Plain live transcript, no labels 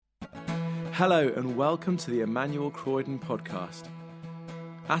Hello and welcome to the Emmanuel Croydon podcast.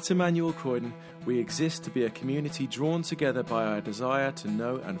 At Emmanuel Croydon, we exist to be a community drawn together by our desire to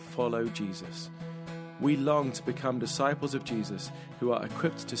know and follow Jesus. We long to become disciples of Jesus who are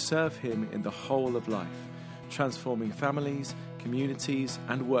equipped to serve him in the whole of life, transforming families, communities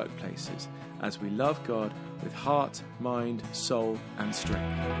and workplaces as we love God with heart, mind, soul and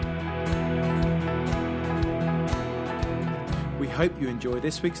strength. We hope you enjoy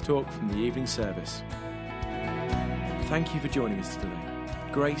this week's talk from the evening service. Thank you for joining us today.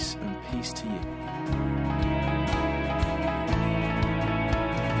 Grace and peace to you.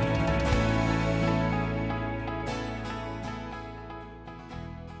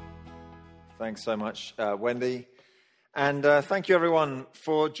 Thanks so much, Wendy. And thank you, everyone,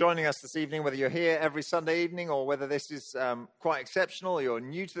 for joining us this evening, whether you're here every Sunday evening or whether this is quite exceptional, or you're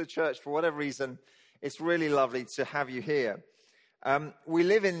new to the church for whatever reason. It's really lovely to have you here. We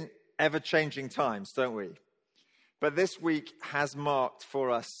live in ever-changing times, don't we? But this week has marked for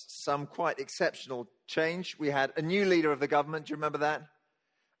us some quite exceptional change. We had a new leader of the government, do you remember that?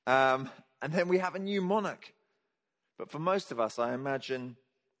 And then we have a new monarch. But for most of us, I imagine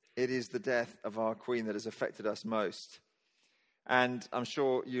it is the death of our Queen that has affected us most. And I'm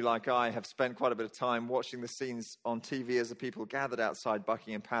sure you, like I, have spent quite a bit of time watching the scenes on TV as the people gathered outside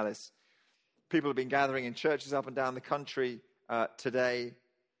Buckingham Palace. People have been gathering in churches up and down the country today.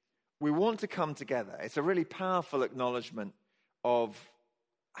 We want to come together. It's a really powerful acknowledgement of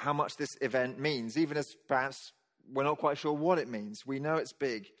how much this event means, even as perhaps we're not quite sure what it means. We know it's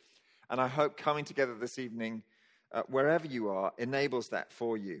big. And I hope coming together this evening, wherever you are, enables that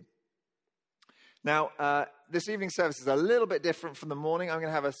for you. Now, this evening service is a little bit different from the morning. I'm going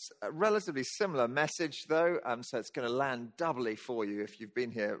to have a relatively similar message, though, so it's going to land doubly for you if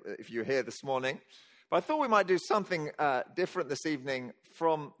you're here this morning. But I thought we might do something different this evening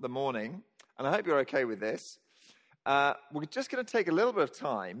from the morning, and I hope you're okay with this. We're just going to take a little bit of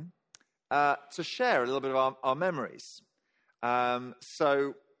time to share a little bit of our memories.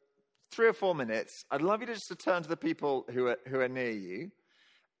 So 3 or 4 minutes, I'd love you just to turn to the people who are near you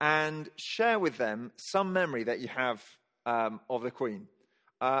and share with them some memory that you have of the Queen.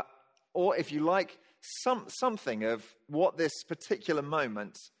 Or if you like, something of what this particular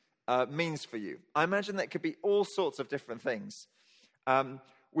moment means for you. I imagine that could be all sorts of different things.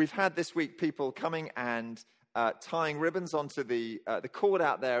 We've had this week people coming and tying ribbons onto the cord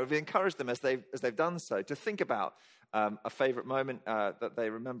out there. We've encouraged them as they've done so to think about a favourite moment that they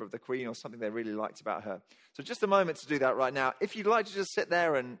remember of the Queen or something they really liked about her. So just a moment to do that right now. If you'd like to just sit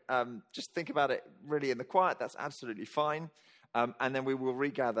there and just think about it really in the quiet, that's absolutely fine. And then we will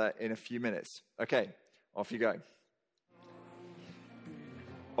regather in a few minutes. Okay, off you go.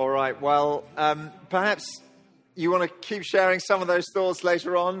 All right, well, perhaps you want to keep sharing some of those thoughts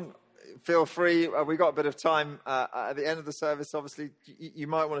later on. Feel free. We've got a bit of time at the end of the service. Obviously, you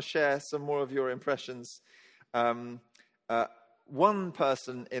might want to share some more of your impressions. One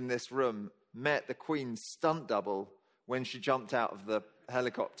person in this room met the Queen's stunt double when she jumped out of the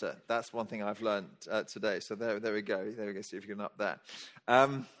helicopter. That's one thing I've learned today. So there we go. There we go. See if you can up that.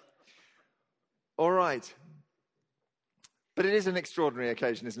 All right. But it is an extraordinary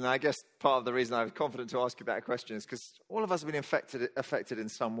occasion, isn't it? I guess part of the reason I was confident to ask you that question is because all of us have been affected in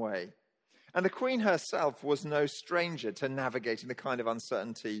some way. And the Queen herself was no stranger to navigating the kind of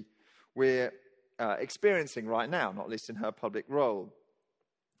uncertainty we're experiencing right now, not least in her public role.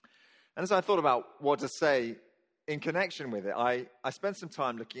 And as I thought about what to say in connection with it, I spent some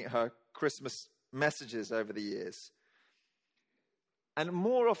time looking at her Christmas messages over the years. And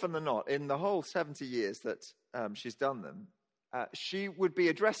more often than not, in the whole 70 years that she's done them, she would be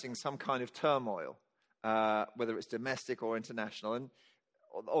addressing some kind of turmoil, whether it's domestic or international. And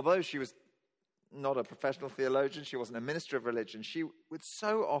although she was not a professional theologian, she wasn't a minister of religion, she would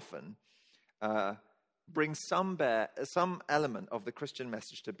so often bring some element of the Christian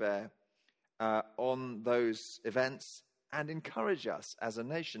message to bear on those events and encourage us as a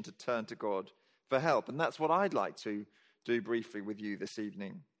nation to turn to God for help. And that's what I'd like to do briefly with you this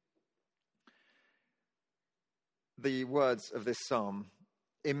evening. The words of this psalm,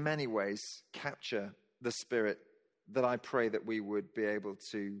 in many ways, capture the spirit that I pray that we would be able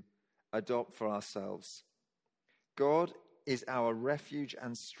to adopt for ourselves. God is our refuge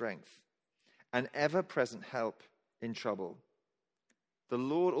and strength, an ever-present help in trouble. The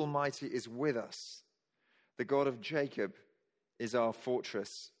Lord Almighty is with us. The God of Jacob is our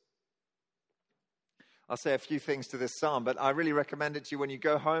fortress. I'll say a few things to this psalm, but I really recommend it to you when you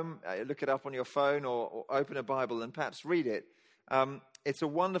go home. Look it up on your phone or open a Bible and perhaps read it. It's a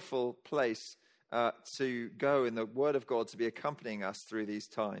wonderful place to go in the Word of God to be accompanying us through these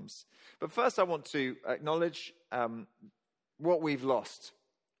times. But first I want to acknowledge what we've lost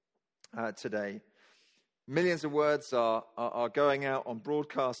today. Millions of words are going out on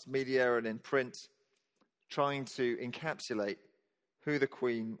broadcast media and in print, trying to encapsulate who the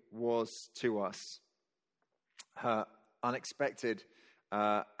Queen was to us. Her unexpected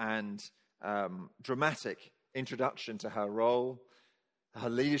and dramatic introduction to her role, her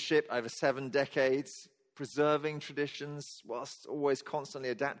leadership over 7 decades, preserving traditions whilst always constantly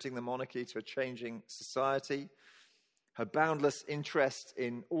adapting the monarchy to a changing society, her boundless interest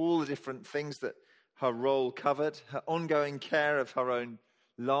in all the different things that her role covered, her ongoing care of her own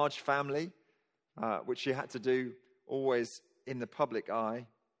large family, which she had to do always in the public eye,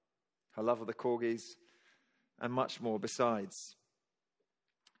 her love of the corgis, and much more besides.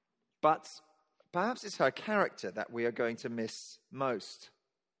 But perhaps it's her character that we are going to miss most.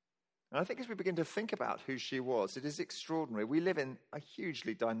 And I think as we begin to think about who she was, it is extraordinary. We live in a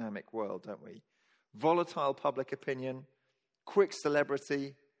hugely dynamic world, don't we? Volatile public opinion, quick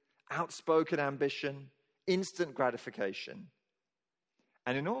celebrity, outspoken ambition, instant gratification.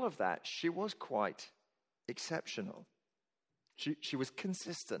 And in all of that, she was quite exceptional. She was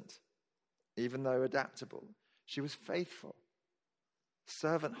consistent, even though adaptable. She was faithful,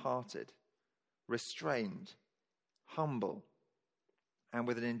 servant-hearted, restrained, humble, and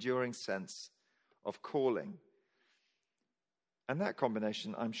with an enduring sense of calling. And that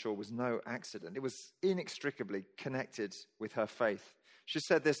combination, I'm sure, was no accident. It was inextricably connected with her faith. She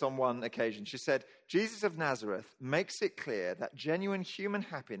said this on one occasion. She said, "Jesus of Nazareth makes it clear that genuine human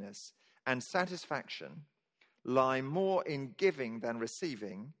happiness and satisfaction lie more in giving than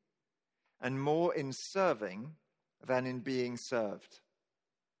receiving, and more in serving than in being served."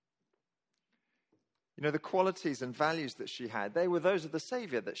 You know, the qualities and values that she had, they were those of the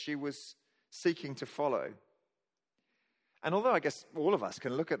Savior that she was seeking to follow. And although I guess all of us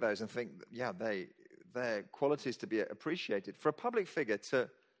can look at those and think, yeah, they're qualities to be appreciated, for a public figure to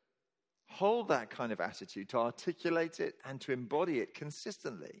hold that kind of attitude, to articulate it and to embody it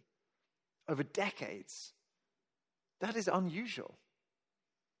consistently over decades, that is unusual.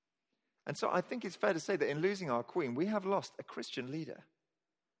 And so I think it's fair to say that in losing our Queen, we have lost a Christian leader.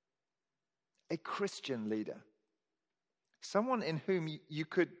 A Christian leader. Someone in whom you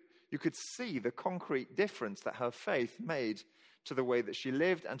could see the concrete difference that her faith made to the way that she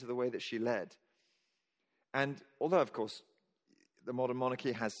lived and to the way that she led. And although, of course, the modern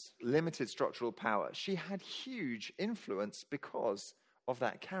monarchy has limited structural power, she had huge influence because of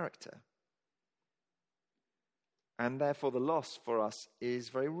that character. And therefore, the loss for us is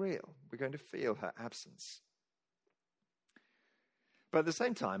very real. We're going to feel her absence. But at the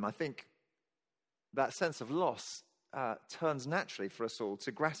same time, I think that sense of loss turns naturally for us all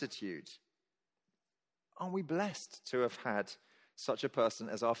to gratitude. Aren't we blessed to have had such a person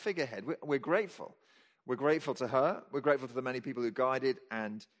as our figurehead? We're grateful. We're grateful to her. We're grateful to the many people who guided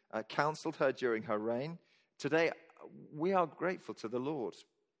and counseled her during her reign. Today, we are grateful to the Lord.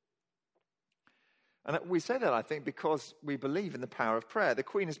 And we say that, I think, because we believe in the power of prayer. The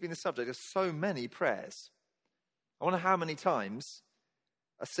Queen has been the subject of so many prayers. I wonder how many times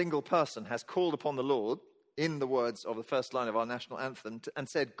a single person has called upon the Lord in the words of the first line of our national anthem and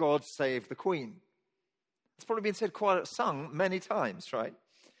said, "God save the Queen." It's probably been sung many times, right?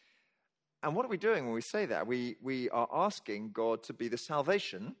 And what are we doing when we say that? We are asking God to be the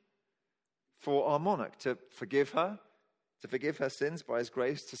salvation for our monarch, to forgive her sins by his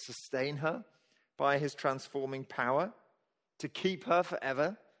grace, to sustain her by his transforming power, to keep her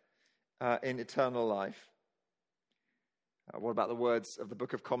forever in eternal life. What about the words of the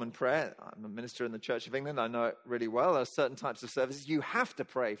Book of Common Prayer? I'm a minister in the Church of England. I know it really well. There are certain types of services you have to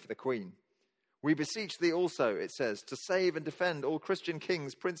pray for the Queen. "We beseech thee also," it says, "to save and defend all Christian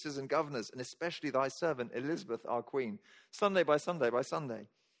kings, princes and governors, and especially thy servant Elizabeth, our Queen." Sunday by Sunday by Sunday.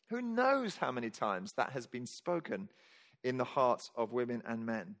 Who knows how many times that has been spoken in the hearts of women and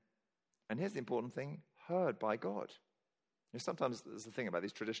men? And here's the important thing, heard by God. You know, sometimes there's the thing about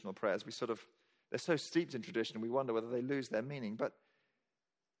these traditional prayers, they're so steeped in tradition, we wonder whether they lose their meaning. But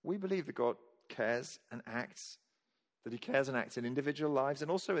we believe that God cares and acts, that he cares and acts in individual lives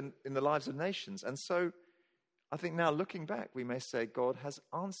and also in the lives of nations. And so I think now looking back, we may say God has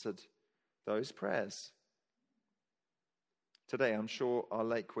answered those prayers. Today, I'm sure our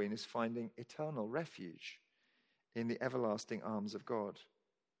late Queen is finding eternal refuge in the everlasting arms of God.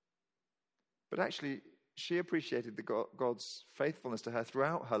 But actually, she appreciated God's faithfulness to her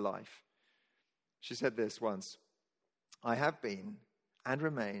throughout her life. She said this once, "I have been and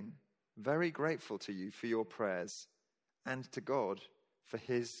remain very grateful to you for your prayers and to God for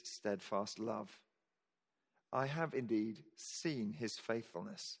his steadfast love." I have indeed seen his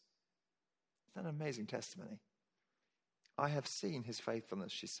faithfulness. Isn't that an amazing testimony? I have seen his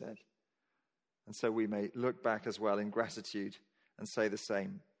faithfulness, she said. And so we may look back as well in gratitude and say the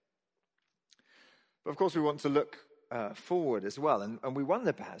same. But of course we want to look forward as well, and we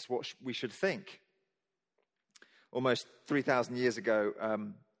wonder perhaps what we should think. Almost 3,000 years ago,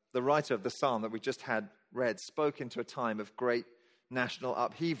 the writer of the psalm that we just had read spoke into a time of great national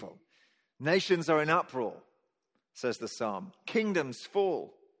upheaval. Nations are in uproar, says the psalm. Kingdoms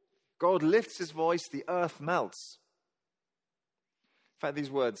fall. God lifts his voice, the earth melts. In fact,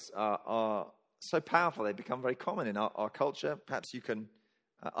 these words are so powerful, they become very common in our culture. Perhaps you can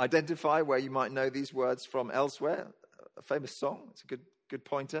identify where you might know these words from elsewhere. A famous song, it's a good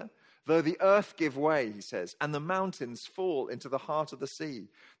pointer. Though the earth give way, he says, and the mountains fall into the heart of the sea,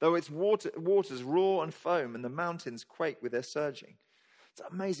 though its waters roar and foam and the mountains quake with their surging. It's an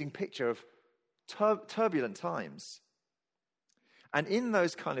amazing picture of turbulent times. And in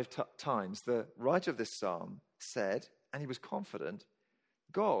those kind of times, the writer of this psalm said, and he was confident,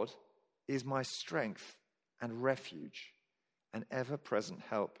 God is my strength and refuge, an ever-present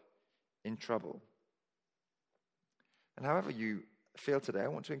help in trouble. And however you feel today, I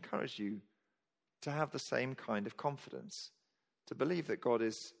want to encourage you to have the same kind of confidence, to believe that God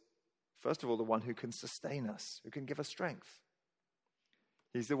is, first of all, the one who can sustain us, who can give us strength.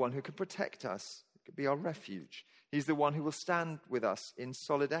 He's the one who can protect us, who can be our refuge. He's the one who will stand with us in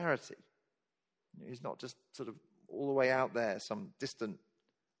solidarity. He's not just sort of all the way out there, some distant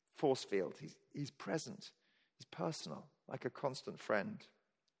force field. He's present. He's personal, like a constant friend.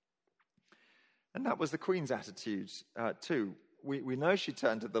 And that was the Queen's attitude too. We know she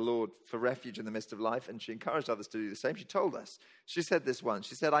turned to the Lord for refuge in the midst of life, and she encouraged others to do the same. She told us. She said this once.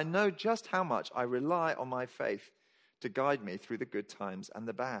 She said, I know just how much I rely on my faith to guide me through the good times and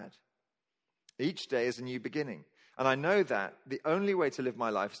the bad. Each day is a new beginning. And I know that the only way to live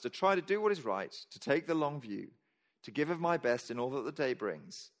my life is to try to do what is right, to take the long view, to give of my best in all that the day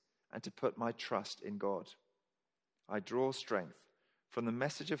brings, and to put my trust in God. I draw strength from the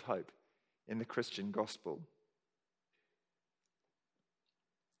message of hope in the Christian gospel.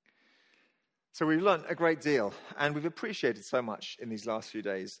 So we've learned a great deal, and we've appreciated so much in these last few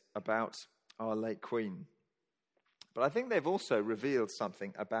days about our late Queen. But I think they've also revealed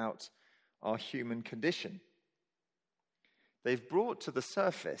something about our human condition. They've brought to the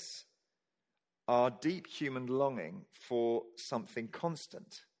surface our deep human longing for something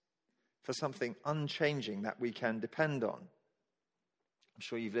constant, for something unchanging that we can depend on. I'm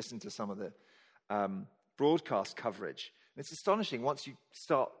sure you've listened to some of the broadcast coverage. And it's astonishing once you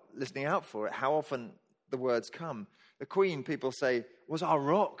start listening out for it, how often the words come. The Queen, people say, was our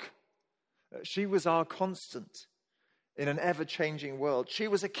rock. She was our constant in an ever-changing world. She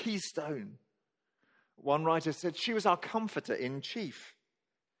was a keystone. One writer said, she was our comforter in chief.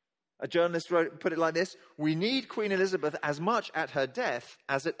 A journalist put it like this: we need Queen Elizabeth as much at her death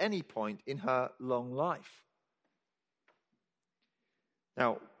as at any point in her long life.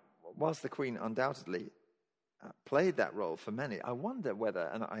 Now, whilst the Queen undoubtedly played that role for many, I wonder whether,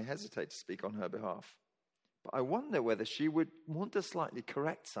 and I hesitate to speak on her behalf, but I wonder whether she would want to slightly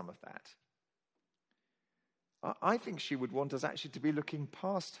correct some of that. I think she would want us actually to be looking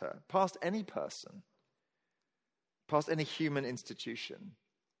past her, past any person, past any human institution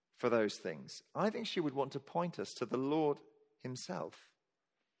for those things. I think she would want to point us to the Lord himself.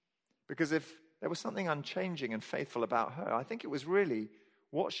 Because if there was something unchanging and faithful about her, I think it was really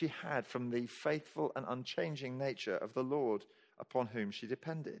what she had from the faithful and unchanging nature of the Lord upon whom she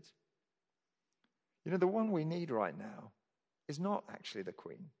depended. You know, the one we need right now is not actually the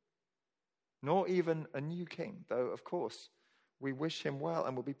Queen, nor even a new king, though, of course, we wish him well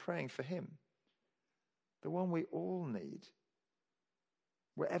and will be praying for him. The one we all need,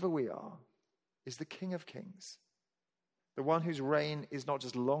 wherever we are, is the King of Kings. The one whose reign is not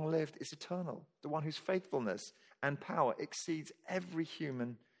just long-lived, it's eternal. The one whose faithfulness and power exceeds every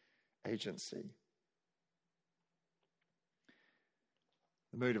human agency.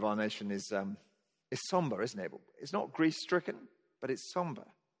 The mood of our nation is somber, isn't it? It's not grief-stricken, but it's somber.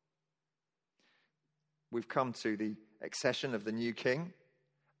 We've come to the accession of the new king,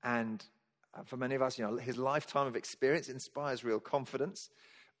 and for many of us, his lifetime of experience inspires real confidence.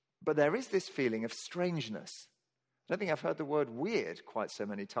 But there is this feeling of strangeness. I don't think I've heard the word weird quite so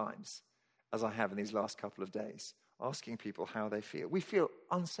many times as I have in these last couple of days, asking people how they feel. We feel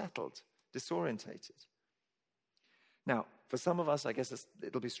unsettled, disorientated. Now, for some of us, I guess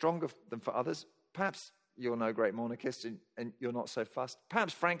it'll be stronger than for others. Perhaps you're no great monarchist and you're not so fussed.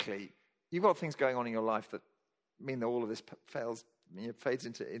 Perhaps, frankly, you've got things going on in your life that mean that all of this fades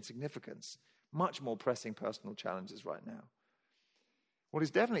into insignificance. much more pressing personal challenges right now. What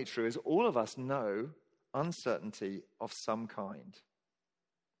is definitely true is all of us know uncertainty of some kind.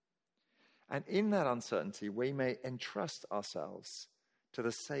 And in that uncertainty, we may entrust ourselves to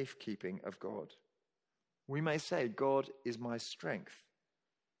the safekeeping of God. We may say, God is my strength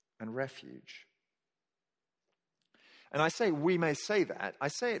and refuge. And I say we may say that. I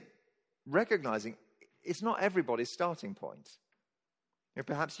say it recognizing it's not everybody's starting point.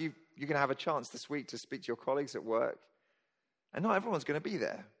 Perhaps you're going to have a chance this week to speak to your colleagues at work, and not everyone's going to be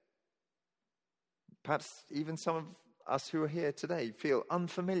there. Perhaps even some of us who are here today feel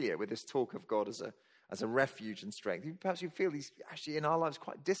unfamiliar with this talk of God as a refuge and strength. Perhaps you feel he's actually in our lives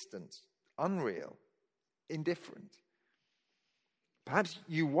quite distant, unreal, indifferent. Perhaps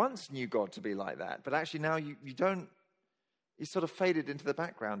you once knew God to be like that, but actually now you don't. He's sort of faded into the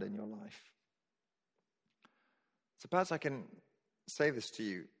background in your life. So perhaps I can say this to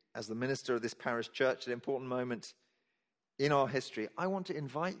you as the minister of this parish church at an important moment in our history. I want to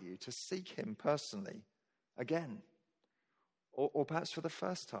invite you to seek him personally again, or perhaps for the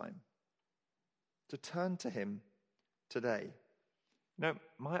first time, to turn to him today.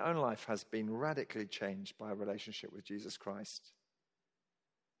 My own life has been radically changed by a relationship with Jesus Christ.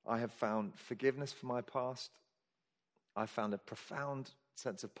 I have found forgiveness for my past. I found a profound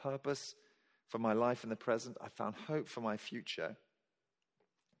sense of purpose for my life in the present. I found hope for my future.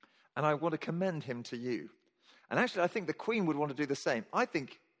 And I want to commend him to you. And actually, I think the Queen would want to do the same. I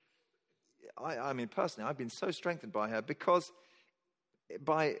mean, personally, I've been so strengthened by her because,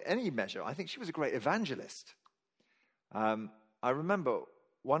 by any measure, I think she was a great evangelist. I remember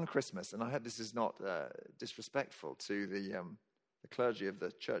one Christmas, and I hope this is not disrespectful to the clergy of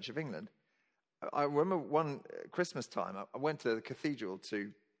the Church of England. I remember one Christmas time, I went to the cathedral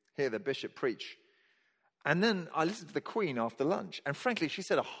to hear the bishop preach. And then I listened to the Queen after lunch. And frankly, she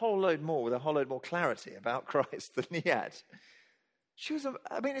said a whole load more with a whole load more clarity about Christ than he had.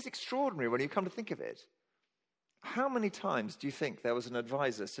 It's extraordinary when you come to think of it. How many times do you think there was an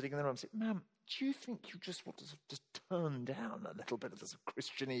advisor sitting in the room and said, "Ma'am, do you think you just want to just turn down a little bit of this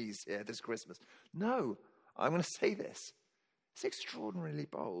Christianese here this Christmas?" No, I'm going to say this. It's extraordinarily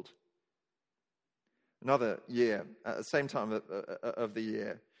bold. Another year, at the same time of the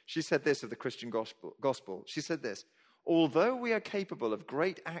year, she said this of the Christian gospel. She said this: although we are capable of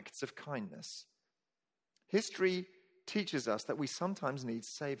great acts of kindness, history teaches us that we sometimes need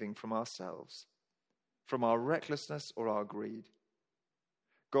saving from ourselves, from our recklessness or our greed.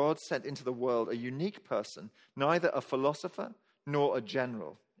 God sent into the world a unique person, neither a philosopher nor a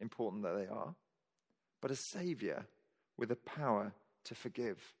general, important that they are, but a savior with the power to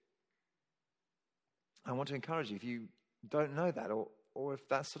forgive. I want to encourage you, if you don't know that, or if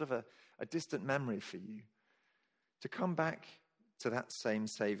that's sort of a distant memory for you, to come back to that same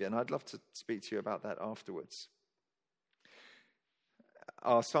Savior. And I'd love to speak to you about that afterwards.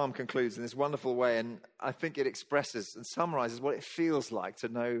 Our psalm concludes in this wonderful way, and I think it expresses and summarizes what it feels like to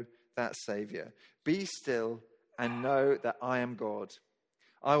know that Savior. Be still and know that I am God.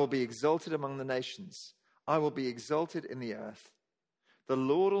 I will be exalted among the nations. I will be exalted in the earth. The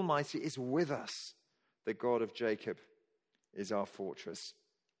Lord Almighty is with us. The God of Jacob is our fortress.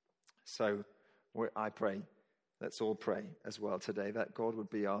 So I pray, let's all pray as well today, that God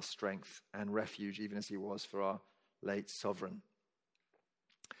would be our strength and refuge, even as he was for our late sovereign.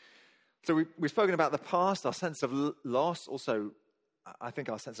 So we've spoken about the past, our sense of loss, also I think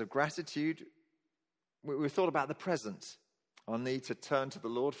our sense of gratitude. We've thought about the present, our need to turn to the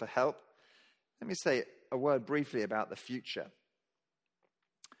Lord for help. Let me say a word briefly about the future.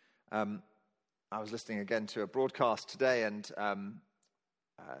 I was listening again to a broadcast today, and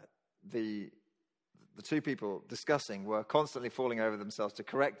the two people discussing were constantly falling over themselves to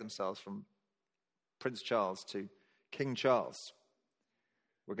correct themselves from Prince Charles to King Charles.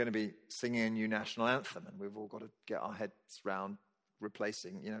 We're going to be singing a new national anthem, and we've all got to get our heads round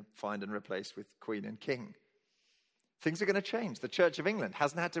find and replace with Queen and King. Things are going to change. The Church of England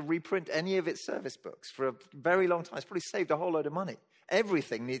hasn't had to reprint any of its service books for a very long time. It's probably saved a whole load of money.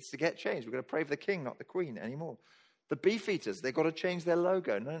 Everything needs to get changed. We're going to pray for the King, not the Queen anymore. The Beefeaters, they've got to change their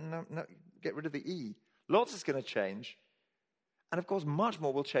logo. No, get rid of the E. Lots is going to change. And of course, much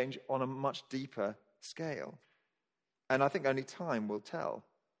more will change on a much deeper scale. And I think only time will tell.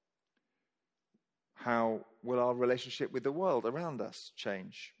 How will our relationship with the world around us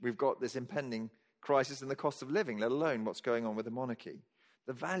change? We've got this impending crisis in the cost of living, let alone what's going on with the monarchy.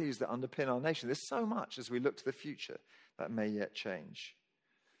 The values that underpin our nation. There's so much as we look to the future that may yet change.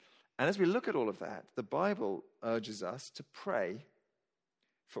 And as we look at all of that, the Bible urges us to pray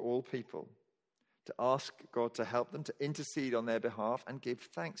for all people, to ask God to help them, to intercede on their behalf, and give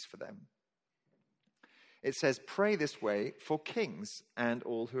thanks for them. It says, pray this way for kings and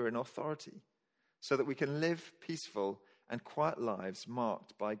all who are in authority, so that we can live peaceful and quiet lives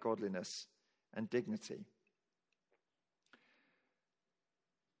marked by godliness and dignity.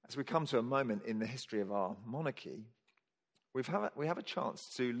 As we come to a moment in the history of our monarchy, we have a chance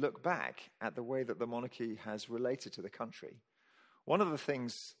to look back at the way that the monarchy has related to the country. One of the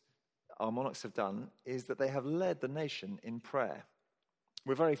things our monarchs have done is that they have led the nation in prayer.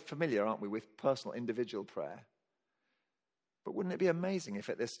 We're very familiar, aren't we, with personal individual prayer. But wouldn't it be amazing if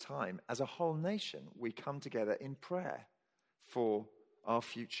at this time, as a whole nation, we come together in prayer for our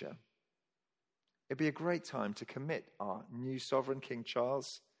future? It'd be a great time to commit our new sovereign King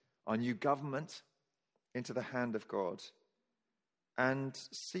Charles, our new government, into the hand of God and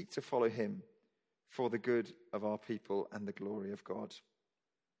seek to follow him for the good of our people and the glory of God.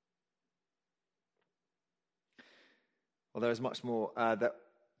 Well, there is much more that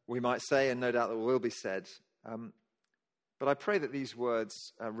we might say, and no doubt that will be said. But I pray that these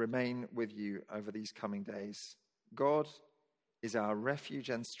words remain with you over these coming days. God is our refuge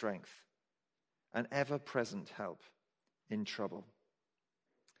and strength, an ever-present help in trouble.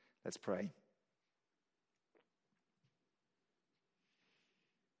 Let's pray.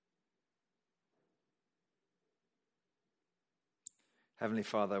 Heavenly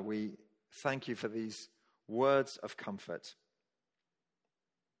Father, we thank you for these words of comfort.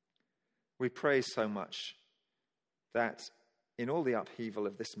 We pray so much that in all the upheaval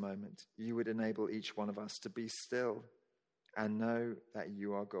of this moment, you would enable each one of us to be still and know that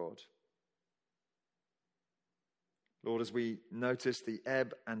you are God. Lord, as we notice the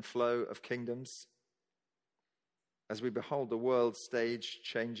ebb and flow of kingdoms, as we behold the world stage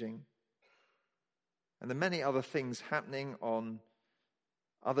changing, and the many other things happening on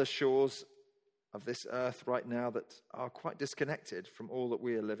other shores of this earth right now that are quite disconnected from all that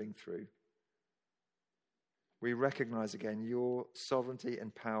we are living through, we recognize again your sovereignty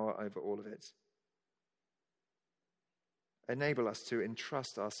and power over all of it. Enable us to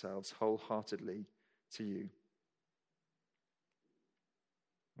entrust ourselves wholeheartedly to you.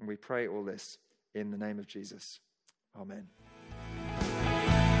 And we pray all this in the name of Jesus. Amen.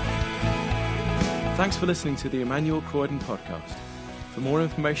 Thanks for listening to the Emmanuel Croydon podcast. For more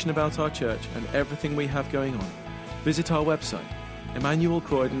information about our church and everything we have going on, visit our website,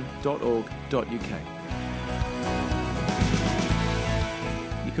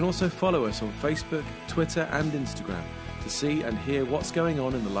 emmanuelcroydon.org.uk. You can also follow us on Facebook, Twitter and Instagram to see and hear what's going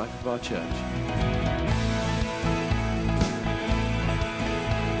on in the life of our church.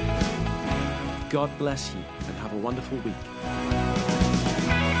 God bless you and have a wonderful week.